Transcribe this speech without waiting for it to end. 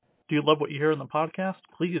Do you love what you hear in the podcast?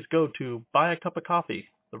 Please go to Buy a Cup of Coffee.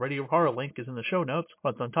 The Radio of Horror link is in the show notes,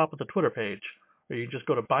 but it's on top of the Twitter page. Or you just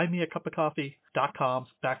go to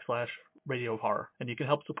buymeacupofcoffee.com/Radio of Horror, and you can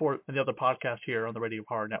help support the other podcast here on the Radio of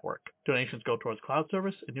Horror Network. Donations go towards cloud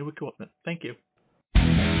service and new equipment. Thank you.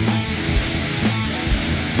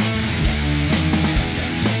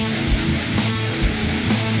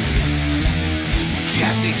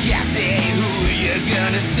 Cassie, who you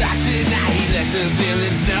gonna stop tonight? Let the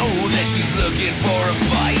villains know that she's looking for a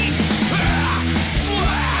fight.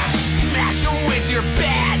 Smash her with your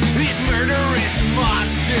bat. These murderous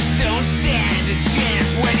monsters don't stand a chance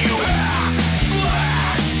when you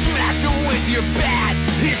smash her with your bat.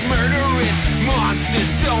 These murderous monsters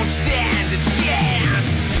don't stand a chance.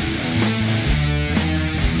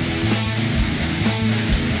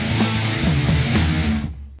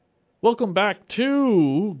 Welcome back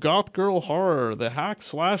to Goth Girl Horror, the Hack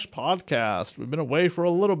Slash podcast. We've been away for a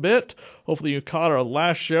little bit. Hopefully you caught our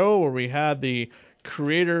last show where we had the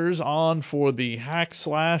creators on for the Hack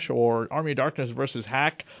Slash or Army of Darkness versus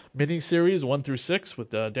Hack miniseries 1 through 6 with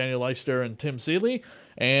Daniel Leister and Tim Seeley.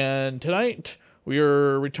 And tonight we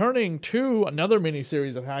are returning to another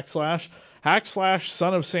miniseries of Hack Slash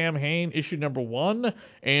Son of Sam Hain, issue number 1.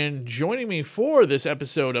 And joining me for this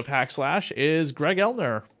episode of Hack Slash is Greg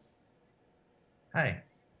Elner. Hi.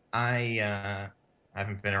 I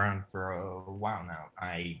haven't been around for a while now.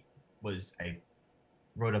 I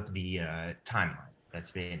wrote up the timeline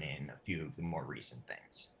that's been in a few of the more recent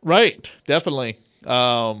things. Right, definitely.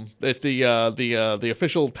 It's the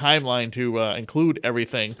official timeline to include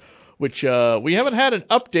everything, which we haven't had an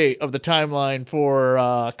update of the timeline for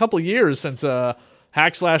a couple of years since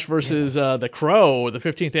Hack Slash versus The Crow, the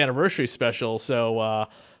 15th anniversary special. So I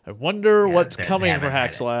wonder what's coming for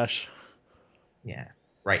Hack Slash. Yeah.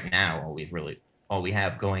 Right now, all we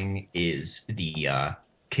have going is the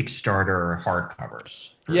Kickstarter hardcovers.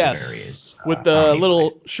 For various, with the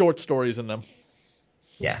little short stories in them.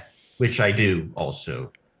 Yeah, which I do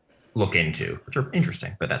also look into, which are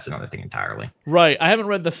interesting, but that's another thing entirely. Right. I haven't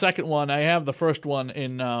read the second one. I have the first one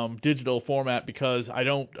in digital format because I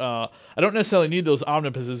don't necessarily need those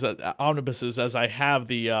omnibuses as I have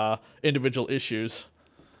the individual issues.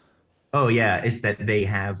 Oh yeah, it's that they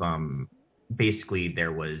have basically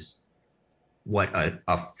there was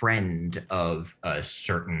a friend of a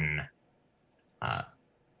certain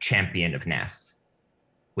champion of Neff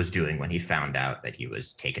was doing when he found out that he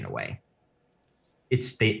was taken away.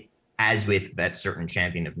 As with that certain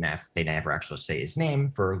champion of Neff, they never actually say his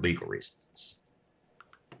name for legal reasons.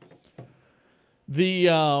 This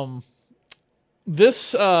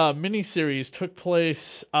miniseries took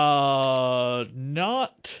place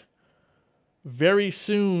not very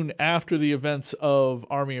soon after the events of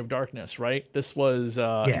Army of Darkness, right? This was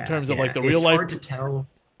in terms of like the real life.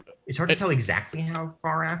 It's hard to tell exactly how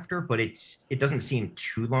far after, but it doesn't seem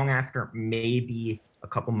too long after. Maybe a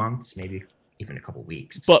couple months, maybe even a couple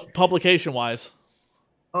weeks. But publication-wise?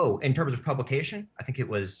 Oh, in terms of publication, I think it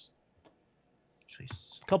was a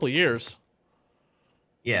couple of years.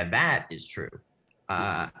 Yeah, that is true.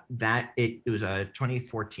 It was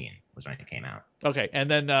 2014 was when it came out. Okay, and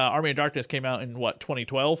then Army of Darkness came out in what,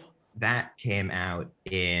 2012? That came out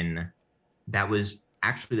that was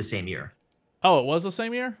actually the same year. Oh, it was the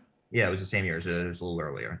same year? Yeah, it was the same year. It was a little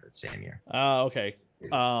earlier, the same year. Okay.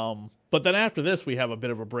 But then after this, we have a bit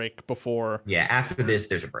of a break before. Yeah, after this,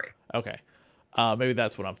 there's a break. Okay. Maybe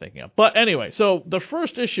that's what I'm thinking of. But anyway, so the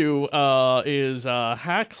first issue is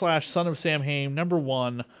Hack Slash Son of Sam Hain, number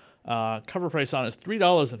 1. Cover price on it is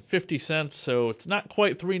 $3.50, so it's not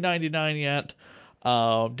quite $3.99 yet.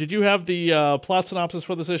 Did you have the plot synopsis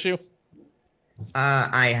for this issue?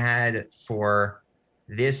 I had for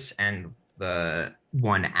this and the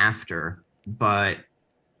one after, but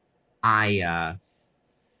I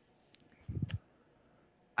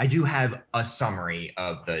do have a summary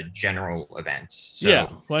of the general events. So, yeah,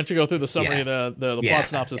 why don't you go through the summary of the plot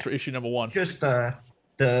synopsis for issue number 1? Just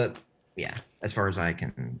as far as I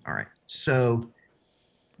can. All right. So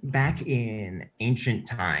back in ancient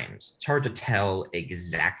times, it's hard to tell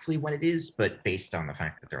exactly when it is, but based on the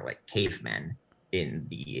fact that they're like cavemen in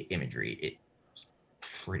the imagery, it's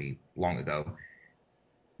pretty long ago.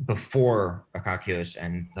 Before Akakios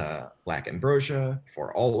and the Black Ambrosia,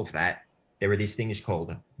 for all of that, there were these things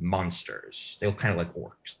called monsters. They look kind of like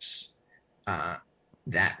orcs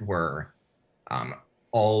that were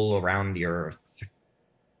all around the earth.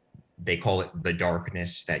 They call it the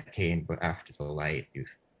darkness that came after the light. You've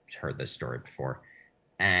heard this story before.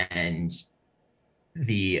 And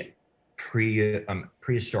the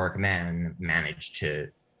prehistoric man managed to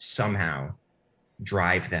somehow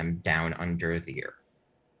drive them down under the earth.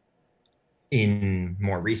 in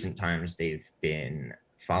more recent times, they've been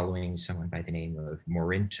following someone by the name of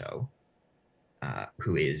Morinto,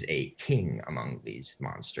 who is a king among these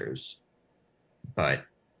monsters, they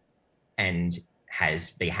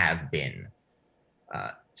have been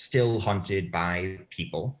still hunted by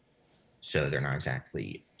people, so they're not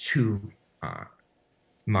exactly too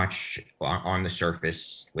much on the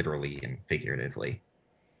surface, literally and figuratively.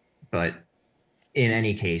 But in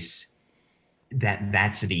any case,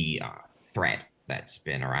 that's the threat that's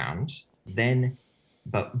been around.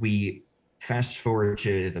 But we fast forward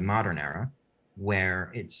to the modern era,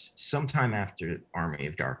 where it's sometime after Army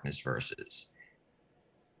of Darkness Versus.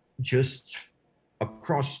 Just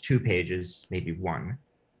across 2 pages, maybe one,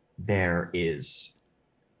 there is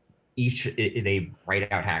they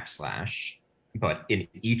write out hack slash, but in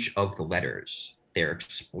each of the letters, they're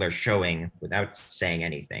showing, without saying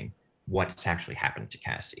anything, what's actually happened to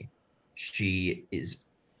Cassie. She's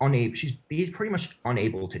pretty much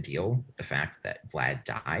unable to deal with the fact that Vlad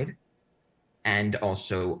died, and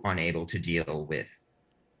also unable to deal with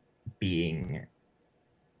being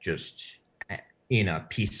just in a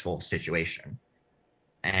peaceful situation.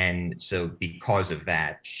 And so because of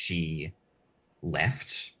that, she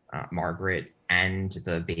left Margaret and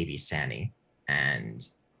the baby Sanny and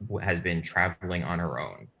has been traveling on her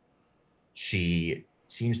own. She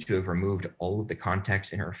seems to have removed all of the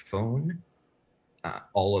contacts in her phone,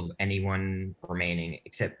 all of anyone remaining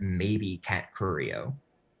except maybe Kat Curio.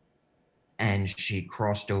 And she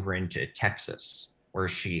crossed over into Texas, where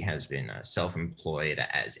she has been self-employed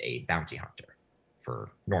as a bounty hunter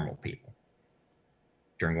for normal people.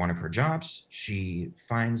 During one of her jobs, she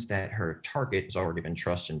finds that her target has already been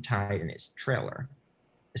trussed and tied in his trailer.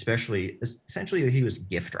 Essentially, he was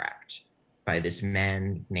gift wrapped by this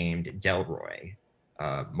man named Delroy,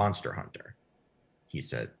 a monster hunter.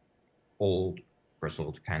 He's a old,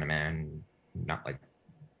 bristled kind of man, not like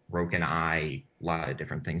broken eye, a lot of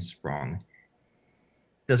different things wrong.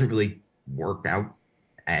 Doesn't really work out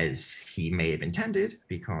as he may have intended,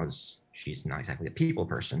 because she's not exactly a people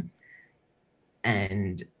person.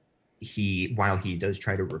 And while he does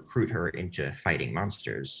try to recruit her into fighting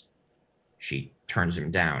monsters, she turns him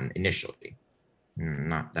down initially.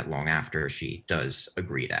 Not that long after, she does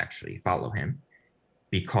agree to actually follow him,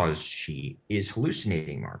 because she is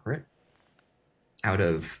hallucinating Margaret out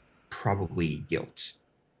of probably guilt.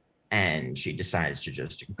 And she decides to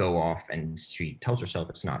just go off, and she tells herself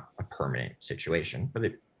it's not a permanent situation, but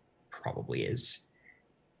it probably is.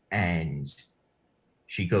 And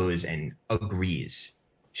she goes and agrees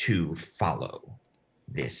to follow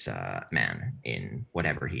this man in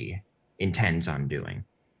whatever he intends on doing.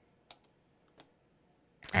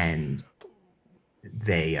 And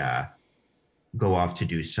they go off to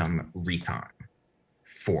do some recon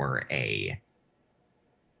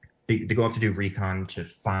they go off to do recon to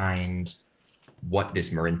find what this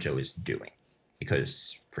Morinto is doing,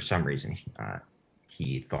 because for some reason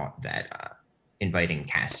he thought that inviting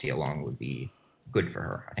Cassie along would be good for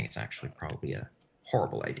her. I think it's actually probably a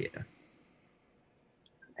horrible idea.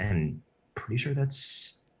 And pretty sure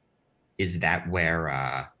is that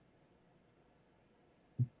where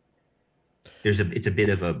it's a bit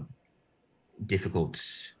of a difficult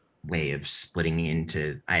way of splitting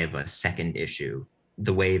into. I have a second issue.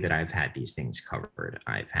 The way that I've had these things covered,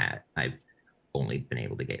 I've only been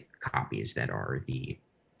able to get copies that are the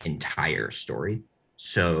entire story.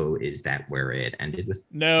 So is that where it ended with?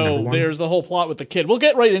 No, there's the whole plot with the kid. We'll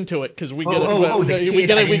get right into it, because we gotta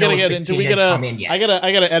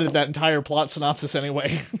edit that entire plot synopsis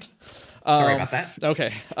anyway. Sorry about that.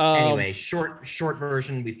 Okay. Anyway, short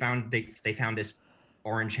version. They found this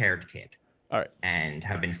orange-haired kid. All right. And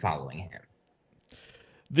have been following him.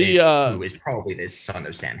 Who is probably the son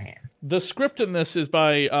of Sam Hain. The script in this is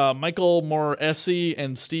by Michael Morecki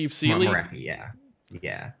and Steve Seeley. Morecki,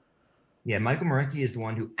 yeah. Michael Morecki is the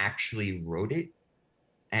one who actually wrote it,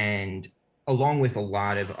 and along with a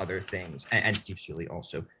lot of other things, and Steve Seeley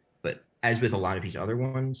also. But as with a lot of these other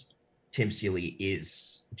ones, Tim Seeley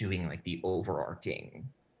is doing like the overarching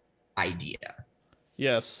idea.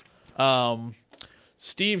 Yes.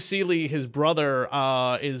 Steve Seeley, his brother,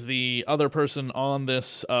 is the other person on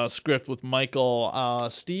this script with Michael.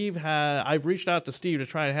 I've reached out to Steve to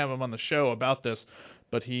try and have him on the show about this,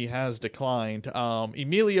 but he has declined.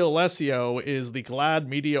 Emilio Lesio is the GLAAD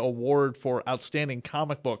Media Award for Outstanding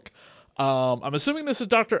Comic Book. I'm assuming this is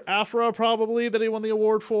Dr. Aphra, probably, that he won the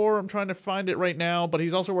award for. I'm trying to find it right now, but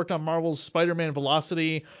he's also worked on Marvel's Spider-Man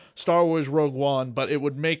Velocity, Star Wars Rogue One, but it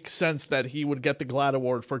would make sense that he would get the GLAAD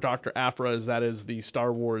Award for Dr. Aphra, as that is the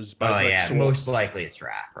Star Wars bisexual... Oh, yeah, most likely it's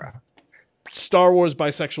for Aphra. Star Wars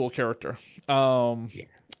bisexual character. Yeah.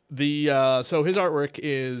 So his artwork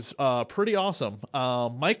is pretty awesome.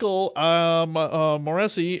 Michael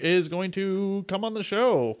Moresi is going to come on the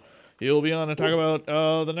show. He'll be on to talk about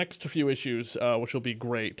the next few issues, which will be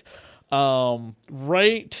great.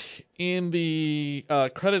 Right in the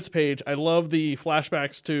credits page, I love the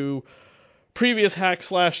flashbacks to previous hack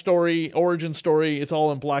slash story, origin story. It's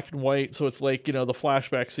all in black and white, so it's like, the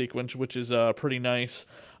flashback sequence, which is pretty nice.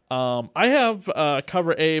 I have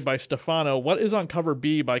cover A by Stefano. What is on cover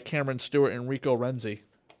B by Cameron Stewart and Rico Renzi?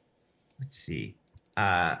 Let's see.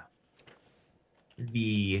 That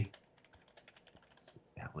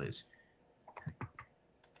was.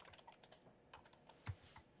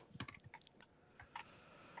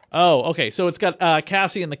 Oh, okay. So it's got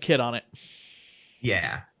Cassie and the kid on it.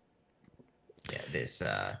 Yeah. Yeah, this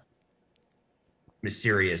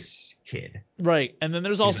mysterious kid. Right, and then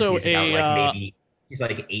there's also He's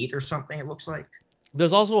like 8 or something, it looks like.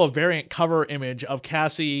 There's also a variant cover image of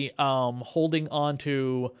Cassie holding on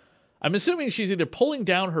to. I'm assuming she's either pulling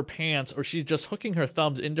down her pants or she's just hooking her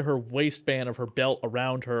thumbs into her waistband of her belt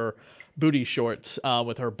around her booty shorts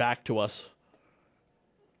with her back to us.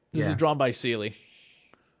 This is drawn by Seeley.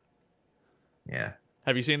 Yeah.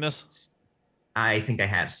 Have you seen this? I think I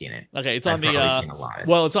have seen it. Okay, it's I've on the. probably seen a lot.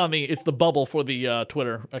 Well, it's the bubble for the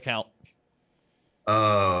Twitter account.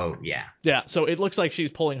 Oh yeah. Yeah, so it looks like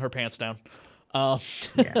she's pulling her pants down. Yeah.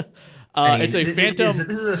 It's a Phantom.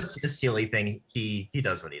 This is a silly thing. He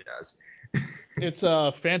does what he does. It's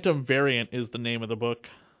a Phantom Variant is the name of the book.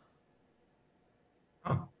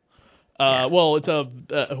 Oh. Yeah. Well, it's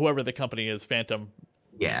whoever the company is, Phantom.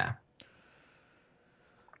 Yeah.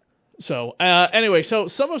 So anyway, so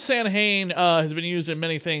some of Samhain has been used in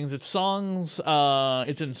many things. It's songs.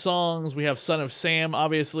 It's in songs. We have Son of Sam,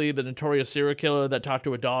 obviously the notorious serial killer that talked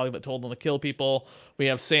to a dog that told him to kill people. We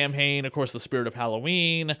have Samhain, of course, the spirit of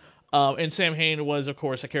Halloween. And Samhain was, of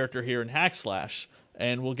course, a character here in Hack Slash.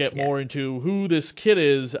 And we'll get more into who this kid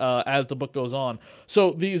is as the book goes on.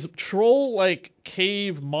 So these troll-like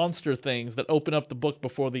cave monster things that open up the book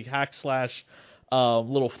before the Hack Slash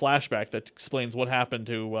little flashback that explains what happened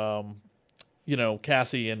to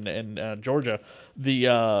Cassie and Georgia.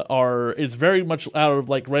 Is very much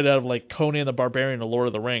right out of Conan the Barbarian or Lord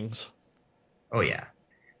of the Rings. Oh yeah.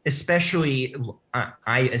 Especially,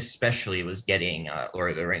 I especially was getting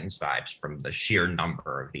Lord of the Rings vibes from the sheer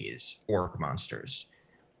number of these orc monsters.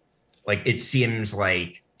 Like, it seems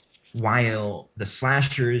like while the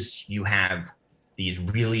slashers, you have these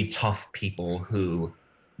really tough people who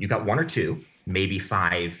you got 1 or 2, maybe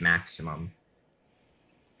 5 maximum,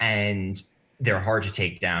 and they're hard to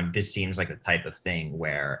take down. This seems like a type of thing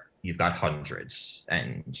where you've got hundreds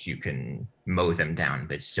and you can mow them down,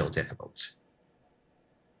 but it's still difficult.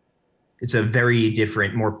 It's a very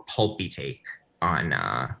different, more pulpy take on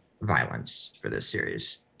violence for this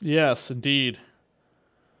series. Yes, indeed.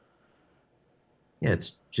 Yeah,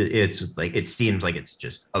 it's like, it seems like it's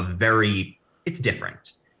just it's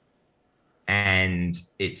different, and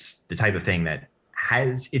it's the type of thing that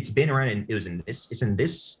it's been around, and it's in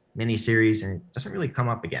this miniseries, and it doesn't really come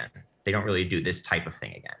up again. They don't really do this type of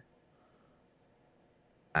thing again.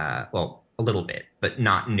 Well, a little bit, but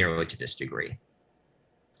not nearly to this degree.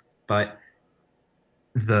 But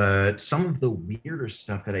some of the weirder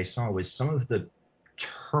stuff that I saw was some of the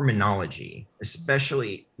terminology,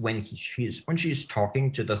 especially when she's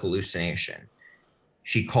talking to the hallucination.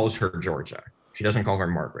 She calls her Georgia. She doesn't call her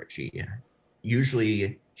Margaret. She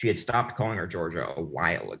had stopped calling her Georgia a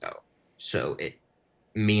while ago. So it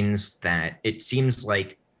means that it seems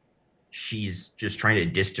like she's just trying to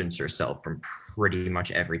distance herself from pretty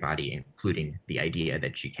much everybody, including the idea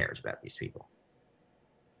that she cares about these people.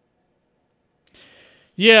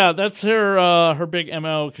 Yeah, that's her big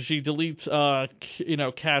MO, because she deletes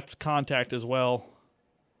Kat's contact as well.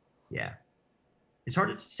 Yeah. It's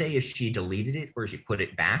hard to say if she deleted it or she put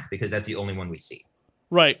it back, because that's the only one we see.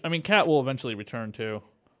 Right. I mean, Kat will eventually return too.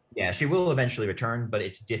 Yeah, she will eventually return, but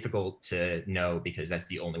it's difficult to know because that's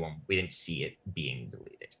the only one. We didn't see it being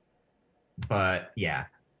deleted. But yeah.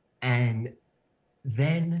 And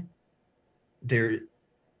then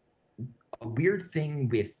a weird thing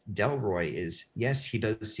with Delroy is, yes, he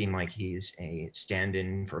does seem like he's a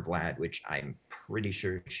stand-in for Vlad, which I'm pretty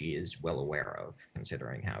sure she is well aware of,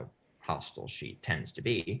 considering how hostile she tends to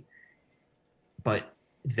be. But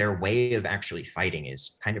their way of actually fighting is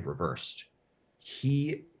kind of reversed.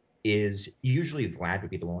 Usually Vlad would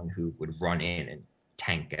be the one who would run in and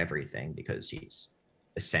tank everything because he's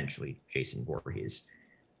essentially Jason Voorhees.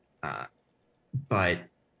 But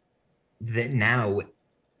now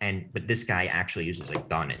but this guy actually uses a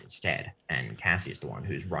gun instead, and Cassie is the one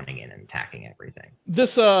who's running in and attacking everything.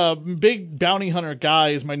 This big bounty hunter guy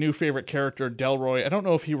is my new favorite character, Delroy. I don't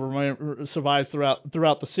know if he survives throughout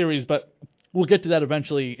the series, but we'll get to that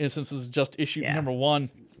eventually, since this is just issue number 1.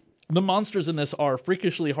 The monsters in this are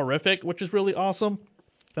freakishly horrific, which is really awesome.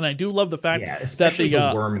 And I do love the fact that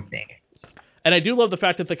the worm thing. And I do love the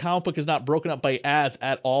fact that the comic book is not broken up by ads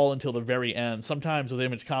at all until the very end. Sometimes with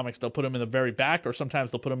Image Comics, they'll put them in the very back, or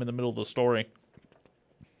sometimes they'll put them in the middle of the story.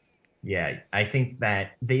 Yeah, I think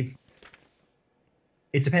that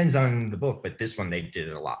it depends on the book, but this one they did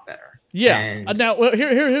it a lot better. Yeah. And now,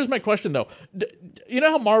 here's my question, though. You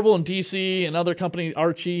know how Marvel and DC and other companies,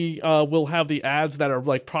 Archie, will have the ads that are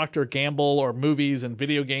like Procter & Gamble or movies and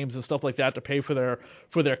video games and stuff like that to pay for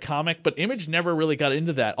their comic, but Image never really got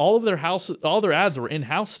into that. All their ads were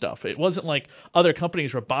in-house stuff. It wasn't like other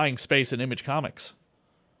companies were buying space in Image Comics.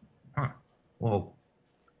 Well,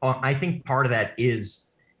 I think part of that is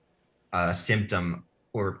a symptom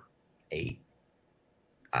or a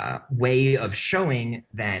way of showing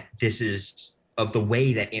that this is of the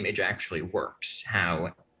way that Image actually works,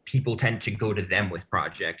 how people tend to go to them with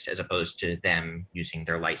projects as opposed to them using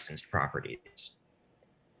their licensed properties.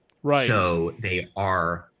 Right. So they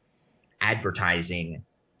are advertising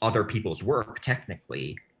other people's work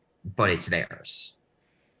technically, but it's theirs.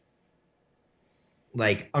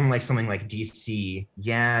 Like, unlike something like DC,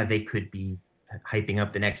 yeah, they could be hyping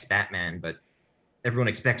up the next Batman, but everyone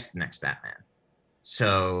expects the next Batman.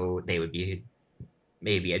 So they would be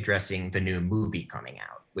maybe addressing the new movie coming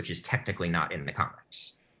out, which is technically not in the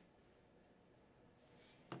comics.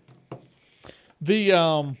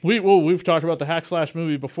 We've talked about the Hack Slash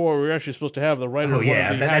movie before. We were actually supposed to have the writer. Oh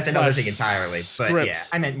yeah, that's another thing entirely. Scripts. But yeah,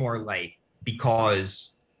 I meant more like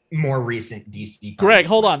because more recent DC. Greg,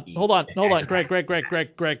 hold on.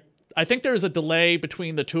 Greg. I think there's a delay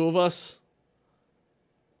between the two of us.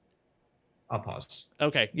 I'll pause.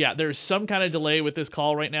 Okay, yeah, there's some kind of delay with this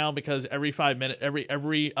call right now because every 5 minutes,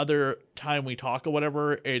 every other time we talk or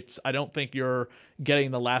whatever, I don't think you're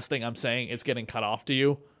getting the last thing I'm saying. It's getting cut off to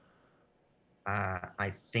you.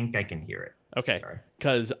 I think I can hear it. Okay,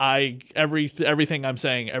 because everything I'm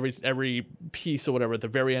saying, every piece or whatever, at the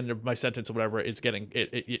very end of my sentence or whatever, it's getting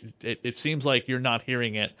it seems like you're not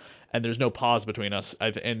hearing it, and there's no pause between us,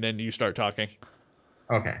 and then you start talking.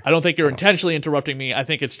 Okay. I don't think you're intentionally interrupting me. I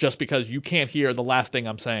think it's just because you can't hear the last thing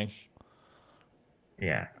I'm saying.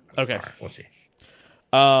 Yeah. Okay. All right,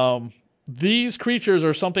 we'll see. These creatures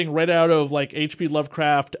are something right out of like H.P.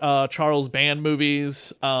 Lovecraft, Charles Band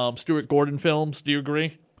movies, Stuart Gordon films. Do you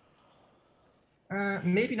agree?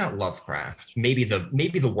 Maybe not Lovecraft. Maybe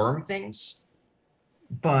the worm things,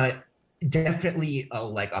 but definitely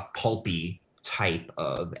like a pulpy type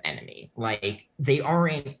of enemy. Like they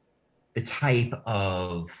aren't the type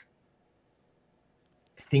of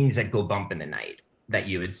things that go bump in the night that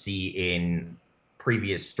you would see in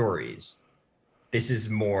previous stories. This is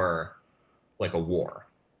more like a war.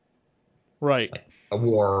 Right. Like a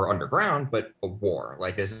war underground, but a war.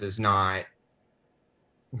 Like this is not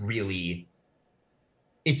really...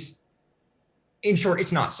 in short,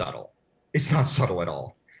 it's not subtle. It's not subtle at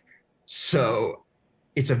all. So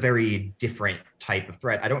it's a very different type of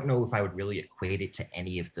threat. I don't know if I would really equate it to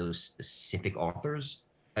any of those specific authors.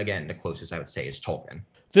 Again, the closest I would say is Tolkien.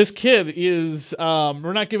 This kid is,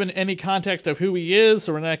 we're not given any context of who he is,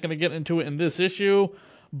 so we're not going to get into it in this issue,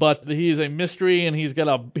 but he's a mystery, and he's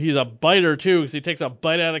a biter, too, because he takes a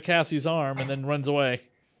bite out of Cassie's arm and then runs away.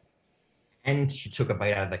 And he took a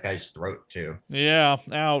bite out of that guy's throat, too. Yeah,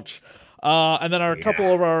 ouch. And then a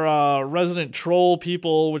couple of our resident troll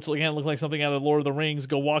people, which again look like something out of Lord of the Rings,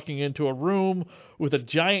 go walking into a room with a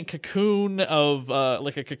giant cocoon of,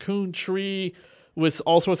 like a cocoon tree with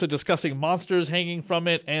all sorts of disgusting monsters hanging from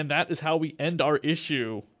it, and that is how we end our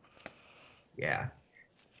issue. Yeah.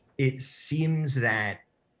 It seems that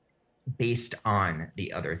based on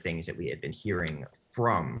the other things that we had been hearing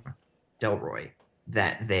from Delroy,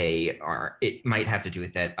 that it might have to do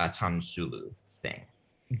with that Atan Sulu thing.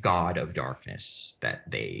 God of darkness that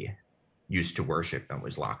they used to worship and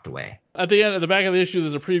was locked away. At the back of the issue,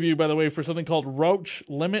 there's a preview, by the way, for something called Roach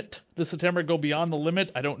Limit. This September, Go Beyond the Limit.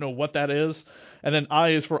 I don't know what that is. And then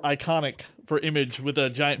I is for Iconic for Image with a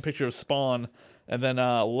giant picture of Spawn. And then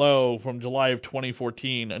Low from July of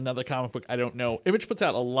 2014, another comic book I don't know. Image puts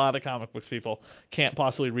out a lot of comic books, people. Can't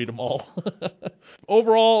possibly read them all.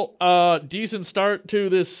 Overall, decent start to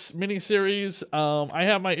this miniseries. I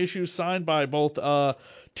have my issues signed by both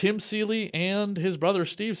Tim Seeley and his brother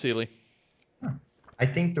Steve Seeley. I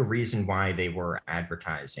think the reason why they were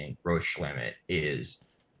advertising Roach Limit is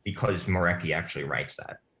because Morecki actually writes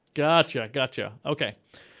that. Gotcha. Okay.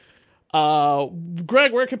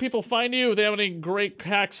 Greg, where can people find you if they have any great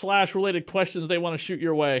hack slash related questions they want to shoot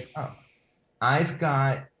your way? Oh, I've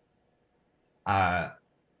got, I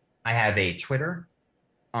have a Twitter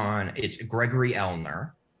it's Gregory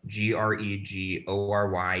Elner,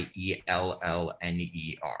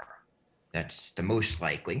 GregoryEllner. That's the most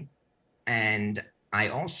likely. And I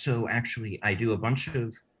also I do a bunch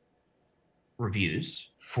of reviews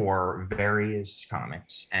for various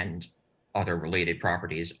comics and other related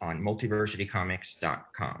properties on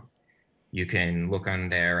multiversitycomics.com. You can look on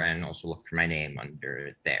there and also look for my name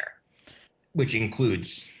under there, which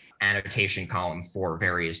includes annotation column for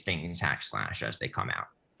various things hack slash as they come out.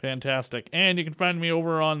 Fantastic. And you can find me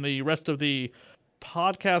over on the rest of the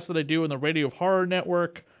podcasts that I do in the Radio of Horror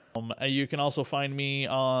Network. You can also find me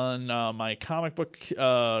on my comic book,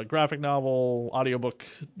 graphic novel, audiobook,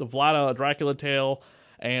 The Vlada Dracula Tale,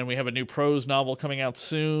 and we have a new prose novel coming out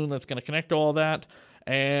soon that's going to connect to all that.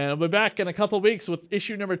 And I'll be back in a couple of weeks with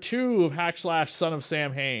issue number 2 of Hack Slash Son of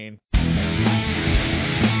Sam Hain.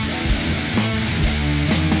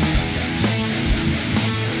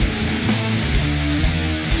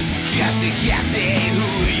 Cassie,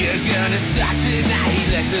 who you gonna stalk tonight?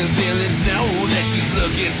 Let the villains know that she's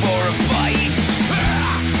looking for a fight.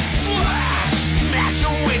 Flash, smash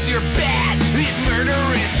her with your bat. It's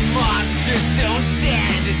murderous.